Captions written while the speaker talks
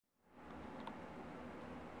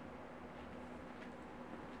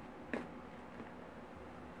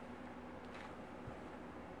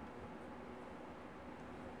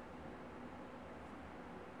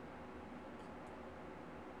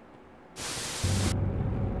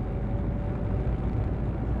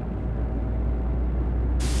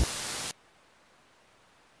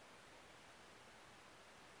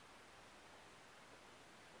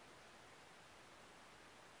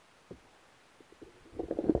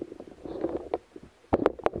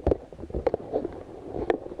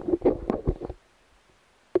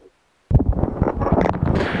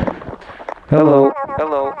Hello,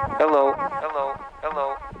 hello, hello, hello,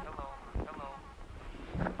 hello, hello.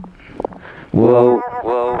 Whoa,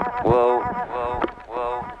 whoa, whoa, whoa,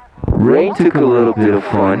 whoa. Rain took a little bit of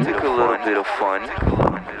fun. Took a little bit of fun.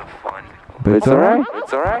 But it's alright.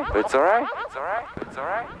 It's alright. It's alright. It's alright. It's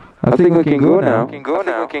alright. I think we can go now. Can go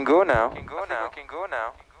now. Can go now. Can go now. Can go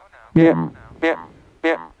now. Yeah. Yeah.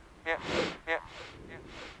 Yeah. Yeah. Yeah.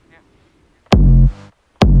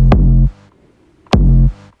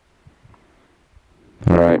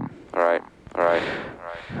 Alright, alright, alright,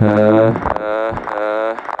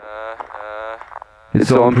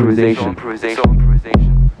 it's all improvisation.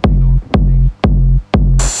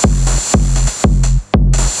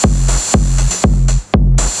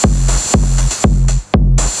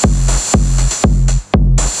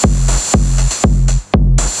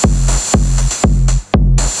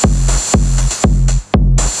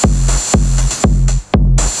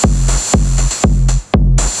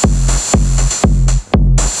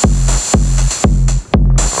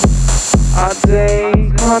 I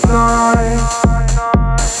take my time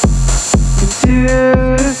into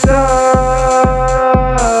the sun.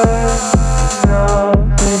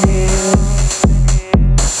 Nothing here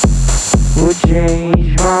will change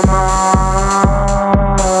my mind,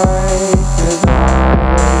 'cause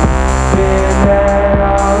I've been there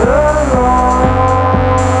all along.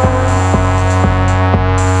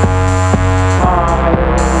 I've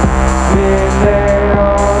been there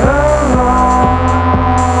all along.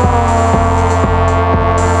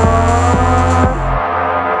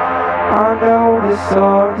 I know it's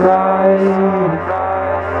alright.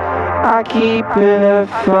 I keep in a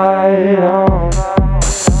fight on.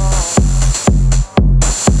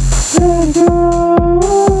 Let it go.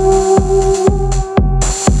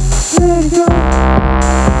 Let it go.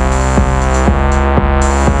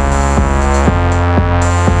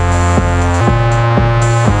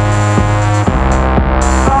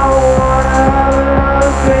 I wanna have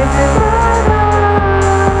another face in my life.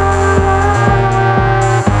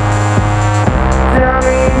 Tell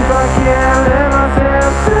me if I can't let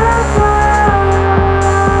myself suffer.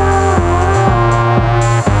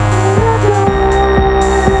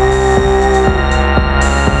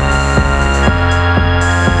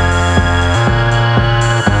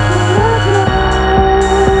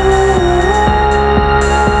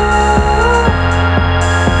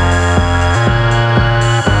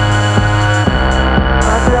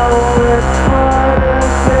 I know it's hard to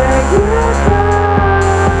say goodbye.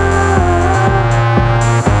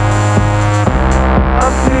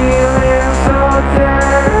 I'm feeling so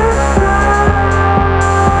terrified.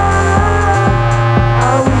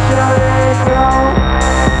 I wish I let go.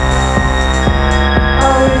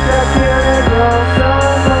 I wish I could let go so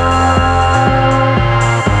much.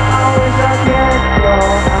 I wish I could go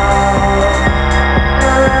out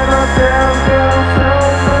and let myself go so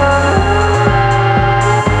much.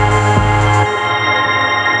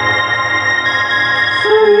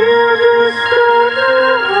 So you just don't know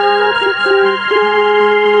how to take it.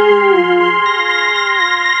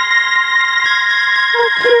 I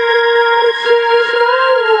can't let it change my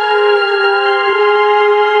life.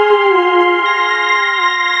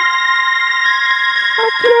 I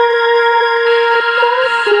can't let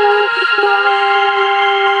myself fall.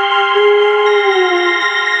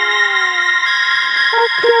 I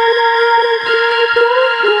can't let it keep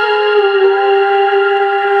on going.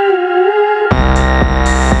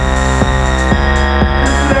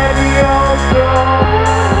 Just let me all go.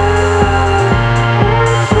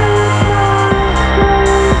 And choose my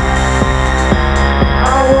space.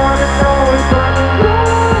 I wanna know if I can go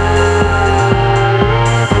to stay.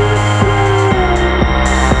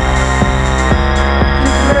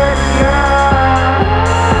 Just let me out.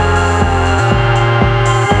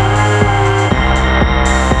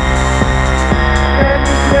 Let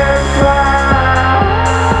me clarify.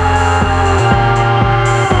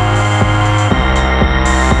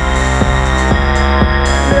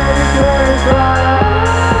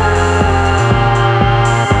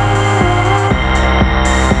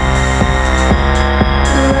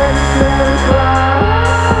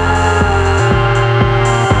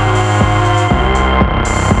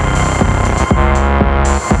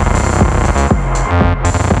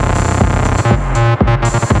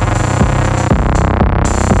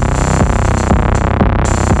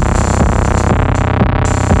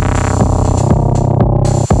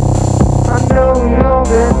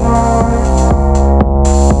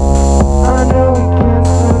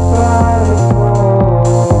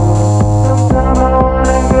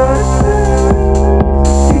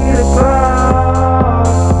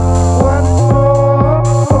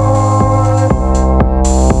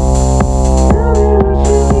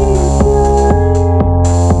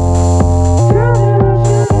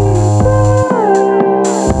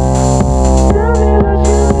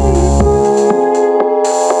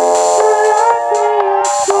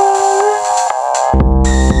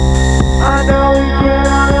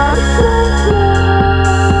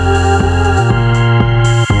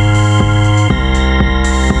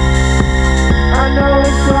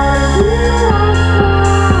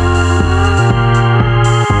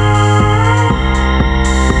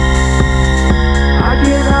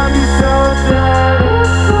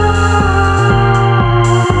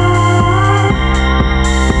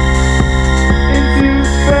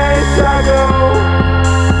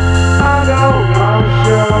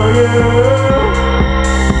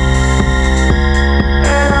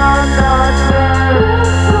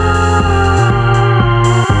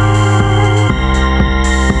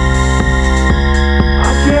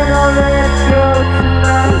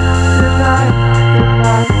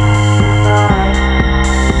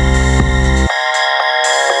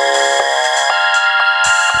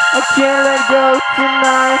 to go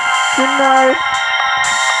tonight, tonight.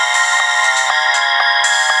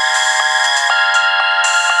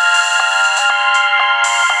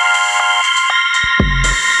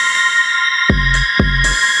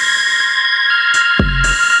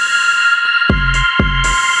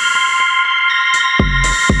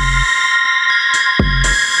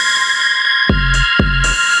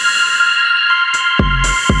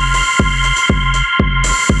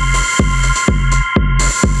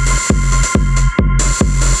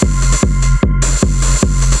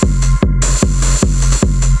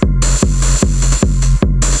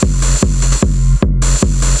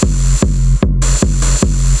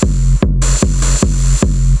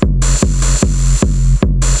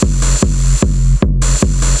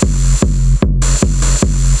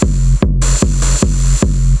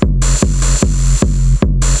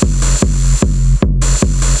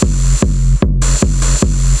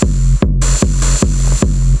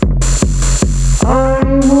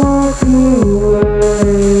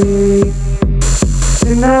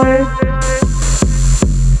 Tonight,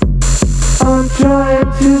 I'm trying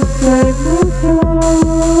to save the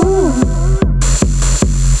time.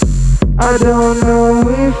 I don't know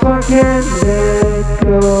if I can let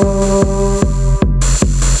go.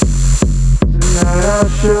 Tonight I'll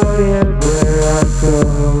show you where I go.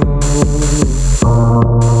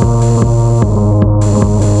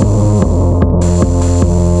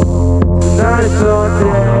 Tonight it's all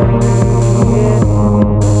day.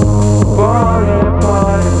 Falling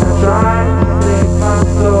apart and I try to save my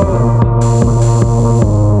soul.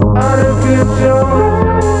 Out of control.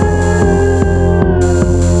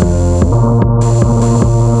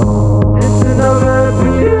 It's another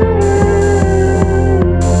beat.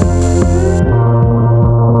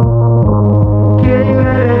 Can you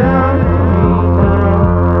let it out of me now?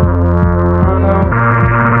 Oh no.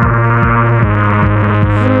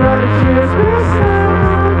 So let it just be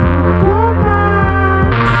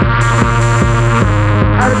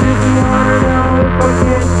I just wanna know if I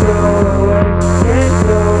can't go away, can't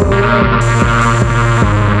go away.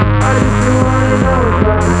 I just wanna know if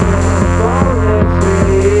I can fall next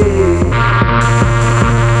week.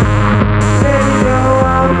 Maybe go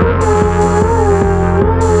out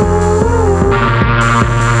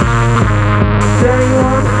tell you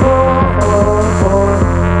once more.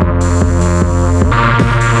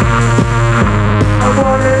 I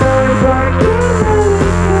wanna know if I can.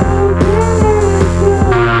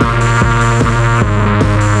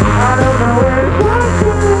 I don't know if I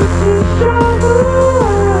can show you.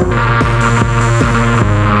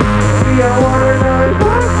 Maybe I wanna know if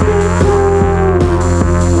I can go.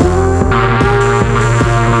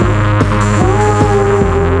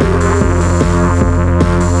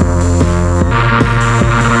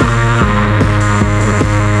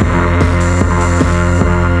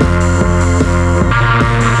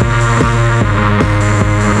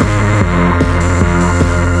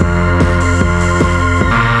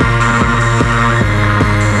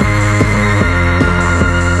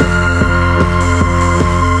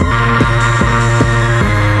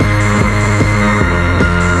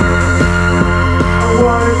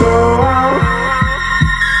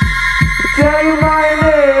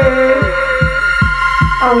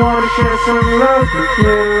 I wanna share some love with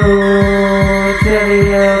you. Tell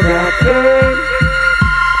you that thing.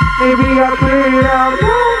 Maybe I'll clear it out.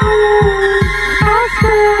 I'll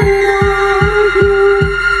spend it all with you.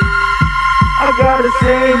 I got the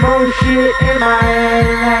same old shit in my head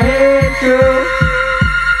and that ain't true.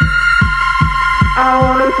 I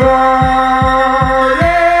wanna fall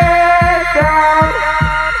it down.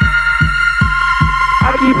 I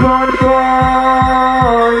keep on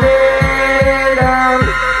falling.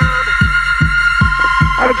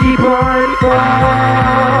 I keep on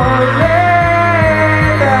falling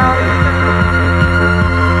down.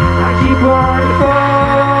 I keep on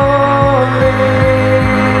falling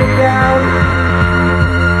down.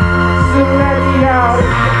 So let me out.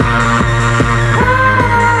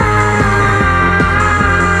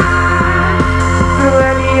 So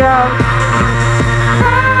let me out.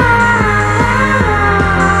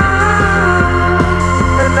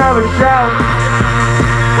 Another shout.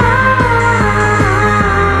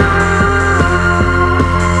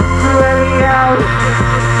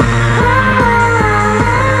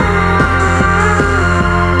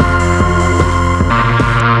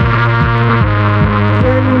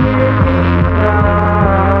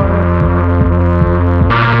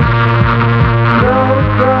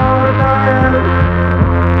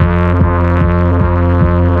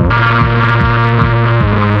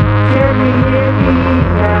 Can you hear me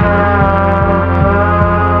now?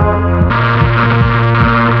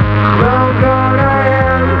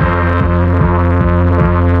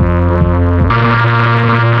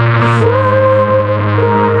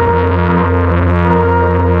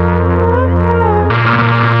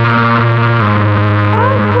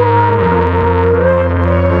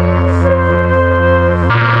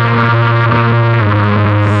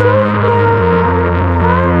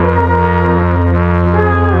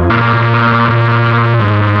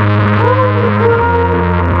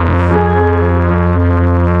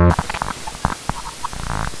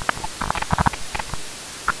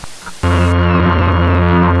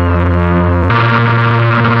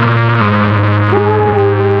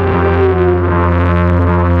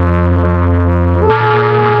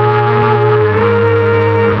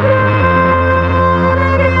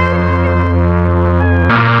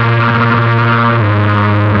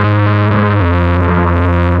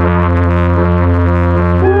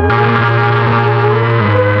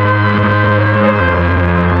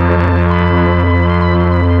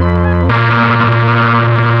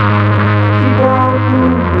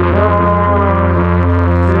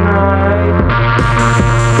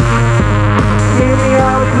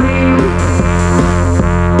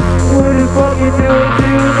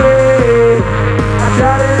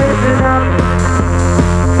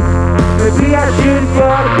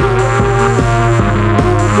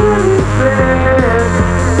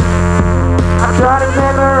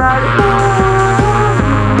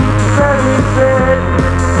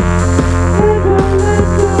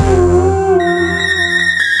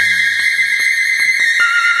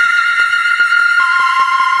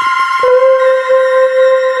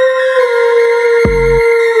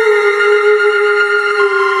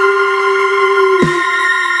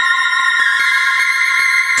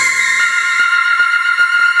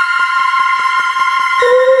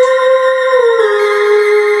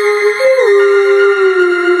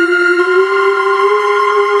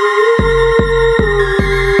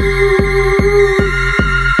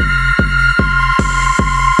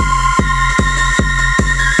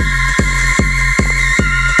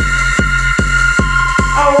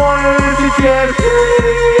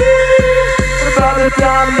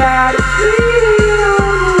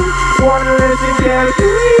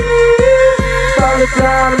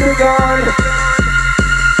 time to gone.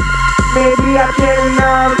 Maybe I can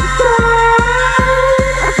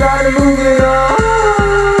I try to move it on.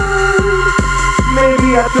 Maybe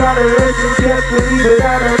I try to listen carefully, but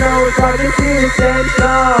I don't know if I can sing the same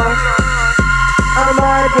song. I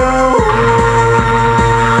might go.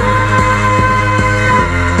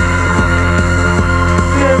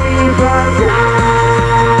 Tell me if I can.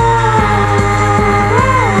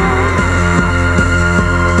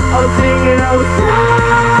 I'll sing it outside.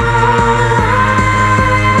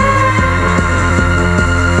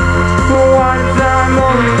 For one time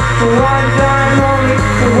only, for one time only,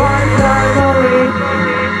 for one time only.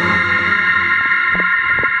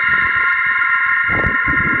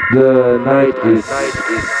 The night is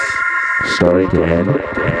starting to end.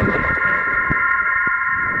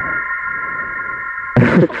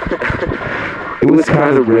 It was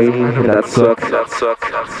kind of raining, and that sucked.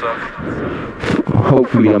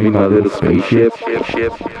 Hopefully I'm in my little spaceship.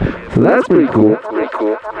 So that's pretty cool.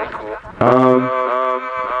 I'm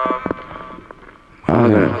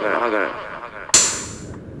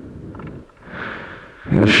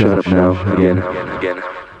gonna shut up now again.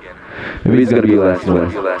 Maybe it's gonna be the last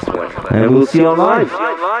one. And we'll see you on live.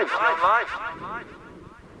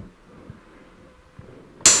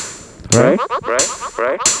 Right?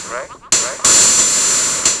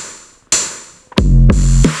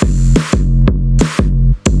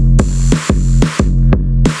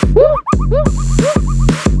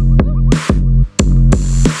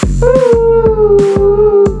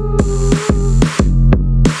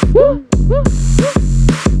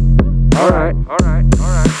 Alright.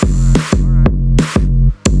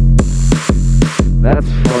 That's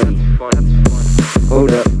funny.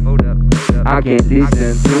 Hold up. I can't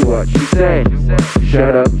listen to what you say.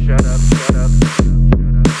 Shut up.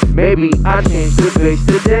 Maybe I changed the pace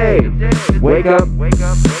today. Wake up.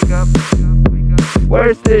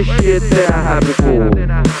 Where's the shit that I had before?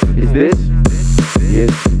 Is this?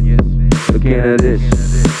 Yes. Looking at this.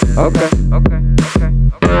 Okay.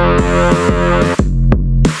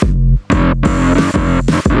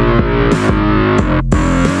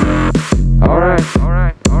 Alright.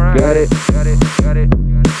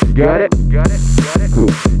 Got it.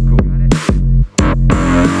 Cool.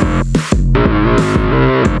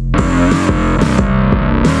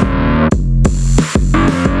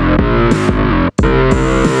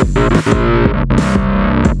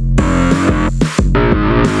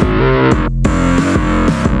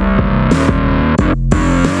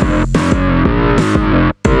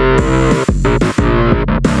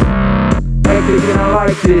 Thinking I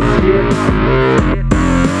like this shit.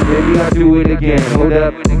 Maybe I'll do it again. Hold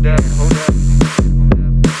up.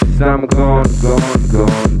 I'm gone.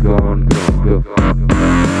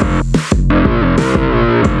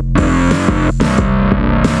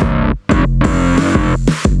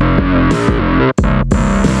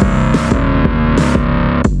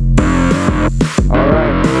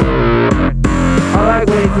 Alright. I like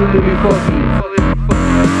when it's a little bit funky.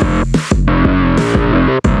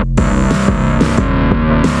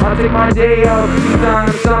 I take my day off a few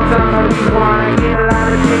times, sometimes I rewind, I get a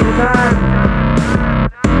lot of change time.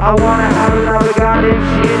 I wanna have another goddamn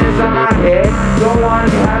shit inside my head. Don't wanna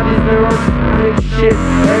have this neurotic shit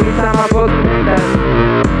every time I fucking make that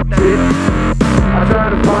shit. I try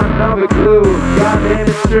to find another clue, goddamn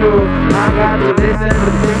it's true. I got to listen to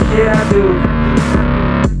the same shit I do.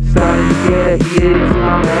 Starting to get heated into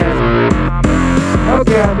my mask.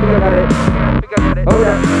 Okay, I think I got it. Hold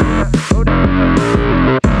up.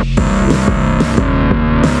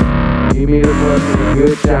 Give me the fucking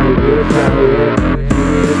good shot, yeah. Give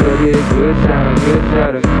me the fucking good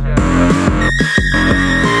shot.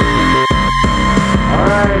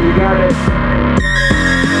 Alright, you got it.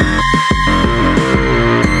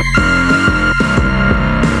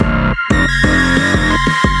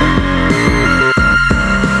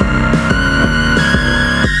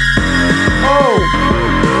 Oh,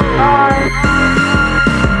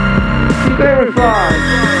 she verified.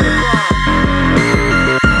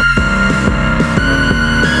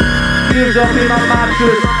 Tears up in my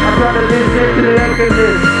mattress. I try to listen to the record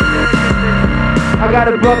list. I got a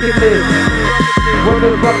bucket list. What the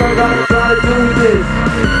fuck I'm gonna try to do with this?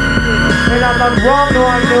 And I'm not wrong, no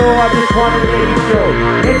I know, I just wanna make it show.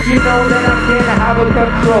 And you know that I can't have a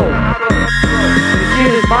control. This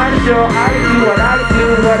shit is my show, I do what I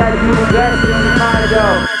do best, this is my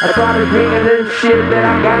show. I try to bring a little shit that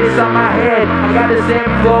I got inside my head. I got the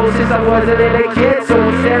same flow since I was a little kid, so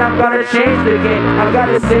instead I'm gonna change the game. I got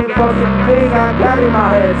the same fucking thing I got in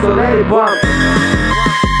my head, so let it bump.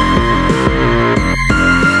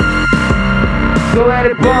 So let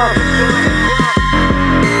it bump.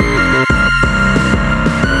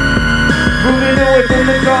 Moving away from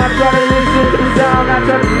the car, try to listen to the sound. I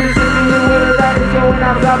try to listen to the weather that is going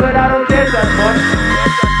outside, but I don't care that much.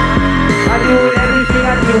 I do it everything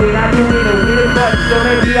I do it a little much. So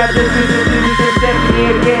maybe I just listen to this and send me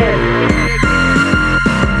again.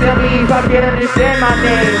 Tell me if I can understand my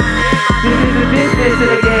name. This is the business of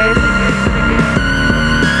the game.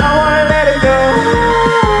 I wanna let it go.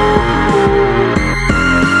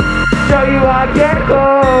 Show you I can't go.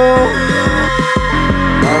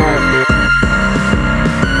 Alright.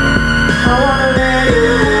 I wanna let it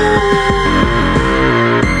go.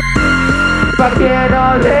 If I can't,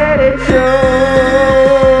 I'll let it show.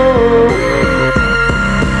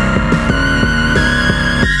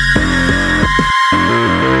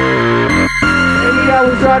 Maybe I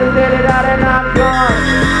will try to let it out and I'm gone.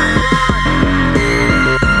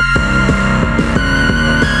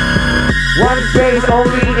 One space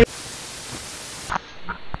only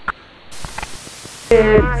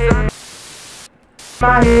in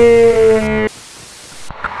my head.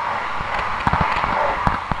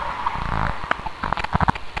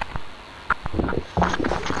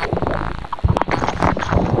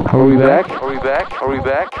 Are we back? Are we back? Are we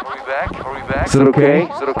back? Are we back? Are we back? Is it okay?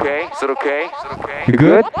 Is it okay? Is it okay? Is it okay? You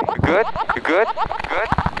good? You good? You good? You good?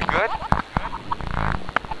 You good?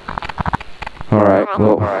 All right.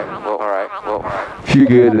 Well. All right. Well. All right. Well. If you're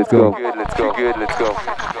good, let's go. Good. Let's go. Good. Let's go.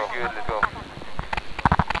 Good. Let's go.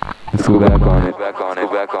 Let's go back on it. Back on it.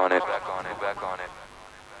 Back on it. Back on it. Back on it.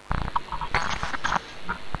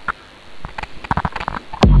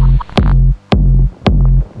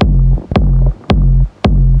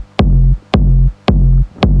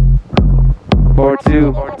 Part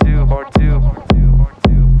two.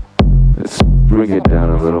 Let's bring it down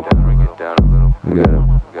a little. We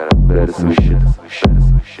got a better solution.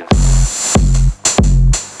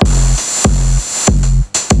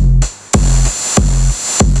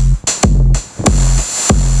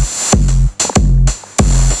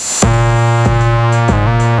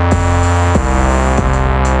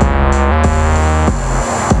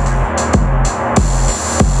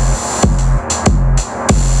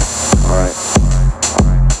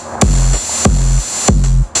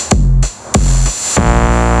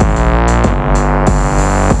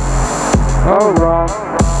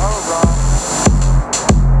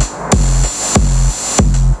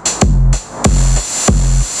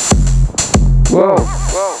 Whoa,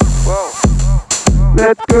 whoa, whoa.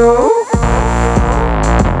 Let's go.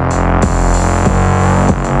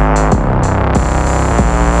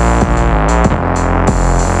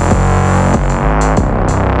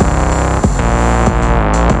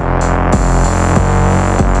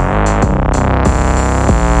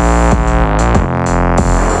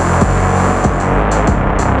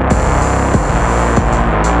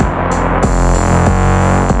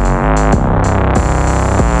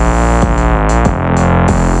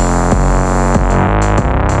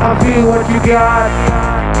 I feel what you got.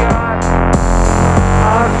 I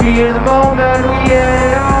feel the moment we end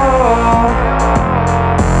it all.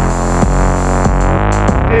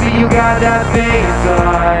 Maybe you got that thing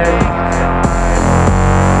inside,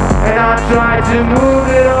 and I'm trying to move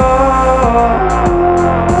it all.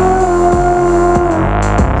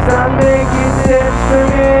 Stop making sense for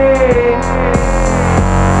me.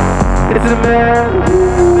 It's a melody.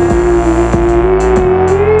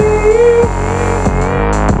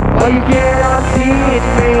 Oh, you cannot see it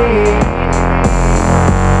in me.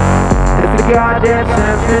 It's a goddamn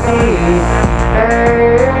symphony.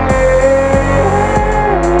 Hey.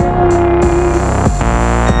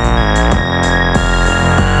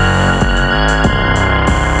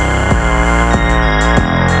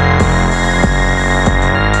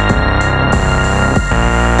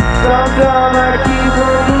 Sometimes I keep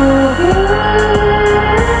on moving,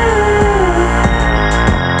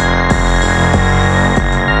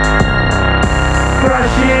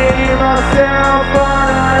 crushing myself on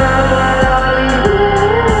another.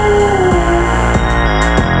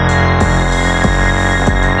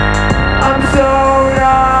 I'm so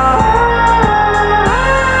not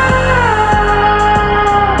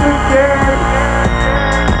prepared.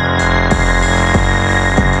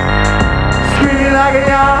 Screaming like a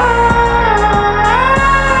young.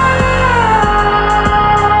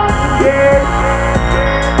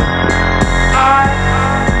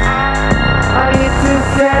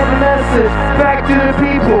 Send a message back to the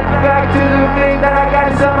people, back to the thing that I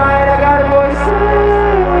got inside my head. I got a voice.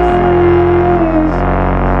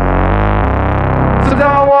 So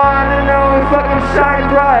don't wanna know if I can shine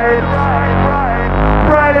bright,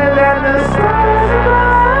 brighter than the stars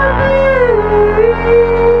above me.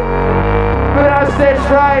 But I stay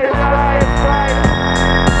right.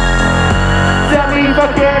 Tell me if I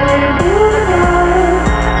can.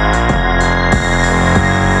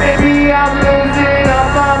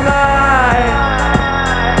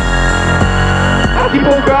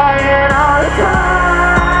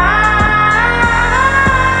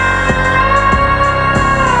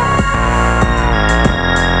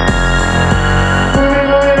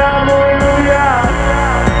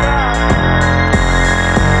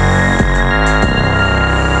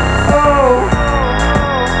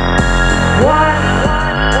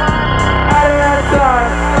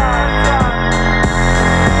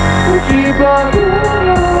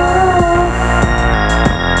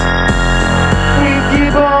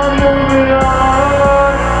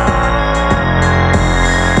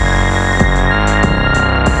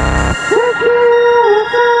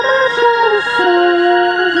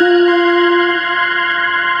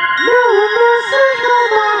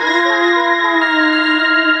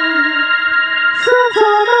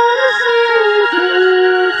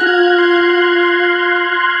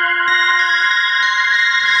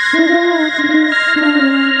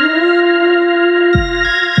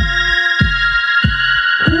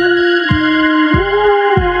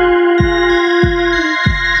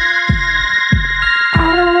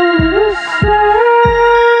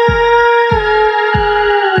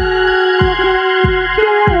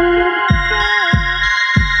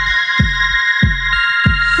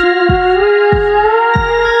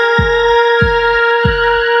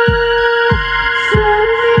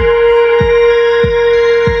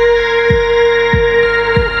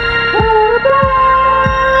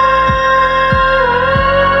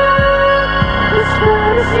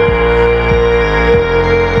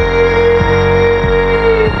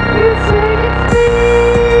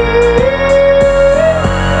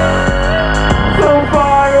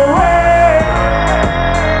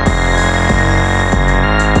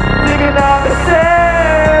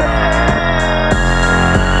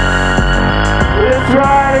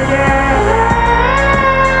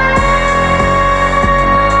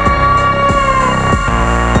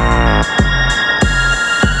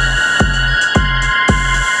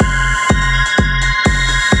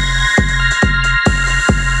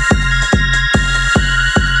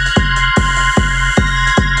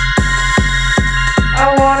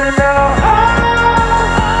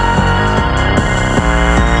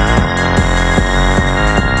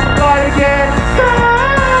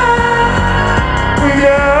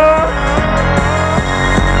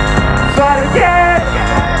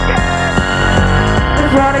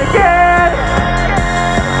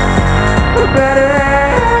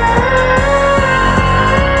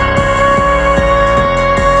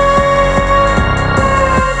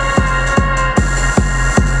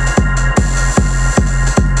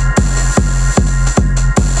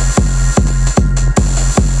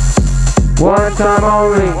 One time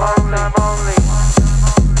only.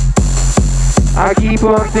 I keep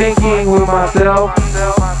on thinking with myself.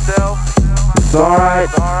 It's alright.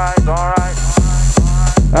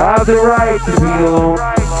 I have the right to be alone.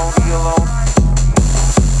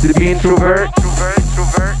 To be introvert.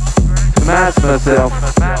 To mask myself.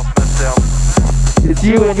 It's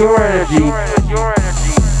you and your energy.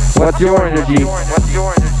 What's your energy? I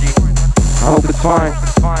hope it's fine.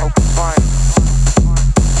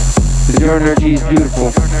 Cause your energy is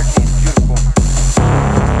beautiful.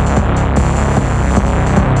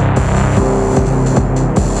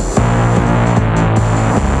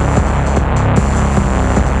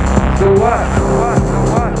 So what?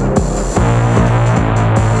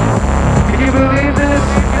 Can you believe this?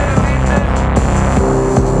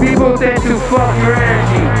 People tend to fuck your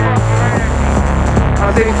energy. I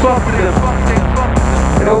say fuck to them.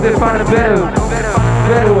 I hope they find a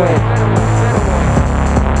better way.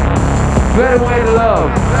 Better way to love.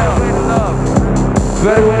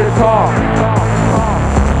 Better way to talk.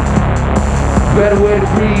 Better way to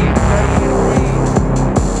breathe.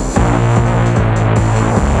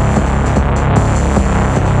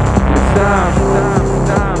 It's time.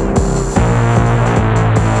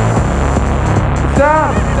 It's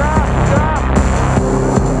time.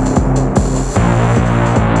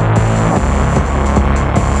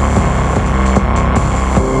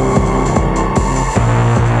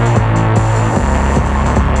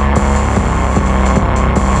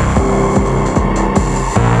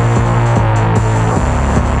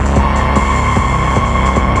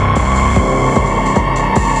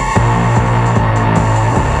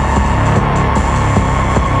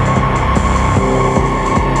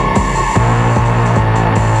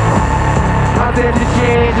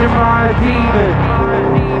 My demon.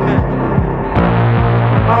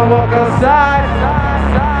 I walk outside.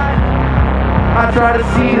 I try to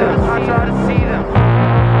see them.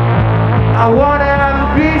 I wanna have a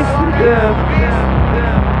peace with them.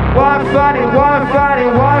 Why fighting? Why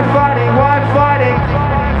fighting? Why fighting? Why fighting?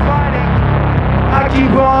 I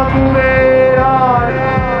keep on moving on.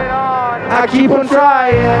 I keep on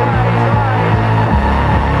trying.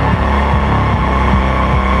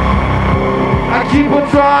 I keep on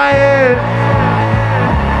trying.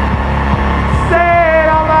 Say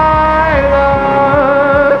all my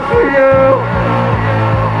love for you.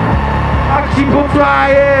 I keep on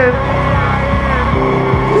trying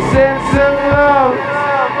to send some love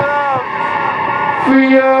for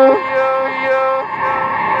you.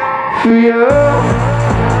 For you.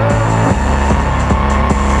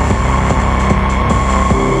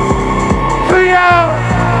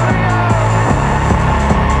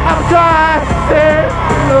 I'm trying to send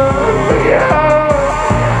love for you.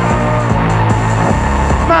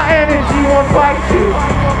 My energy won't fight you.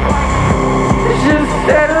 It's just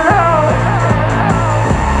said hello.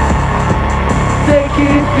 Take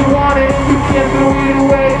it if you want it. You can throw it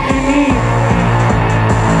away if you need.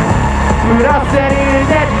 But I'll send it in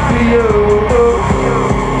that for you.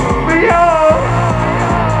 For you.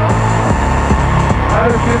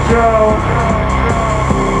 Out of control.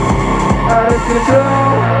 Out of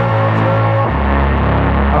control.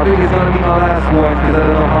 I think it's gonna be my last one because I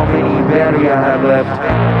don't know how many battery I have left.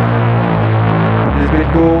 It's been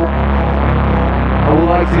cool. I would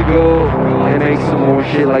like to go and make some more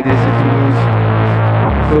shit like this if you lose.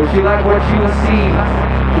 So if you like what you see,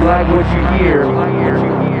 if you like what you hear,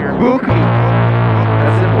 book me.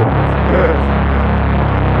 That's simple.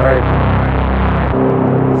 Alright.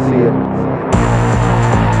 See ya.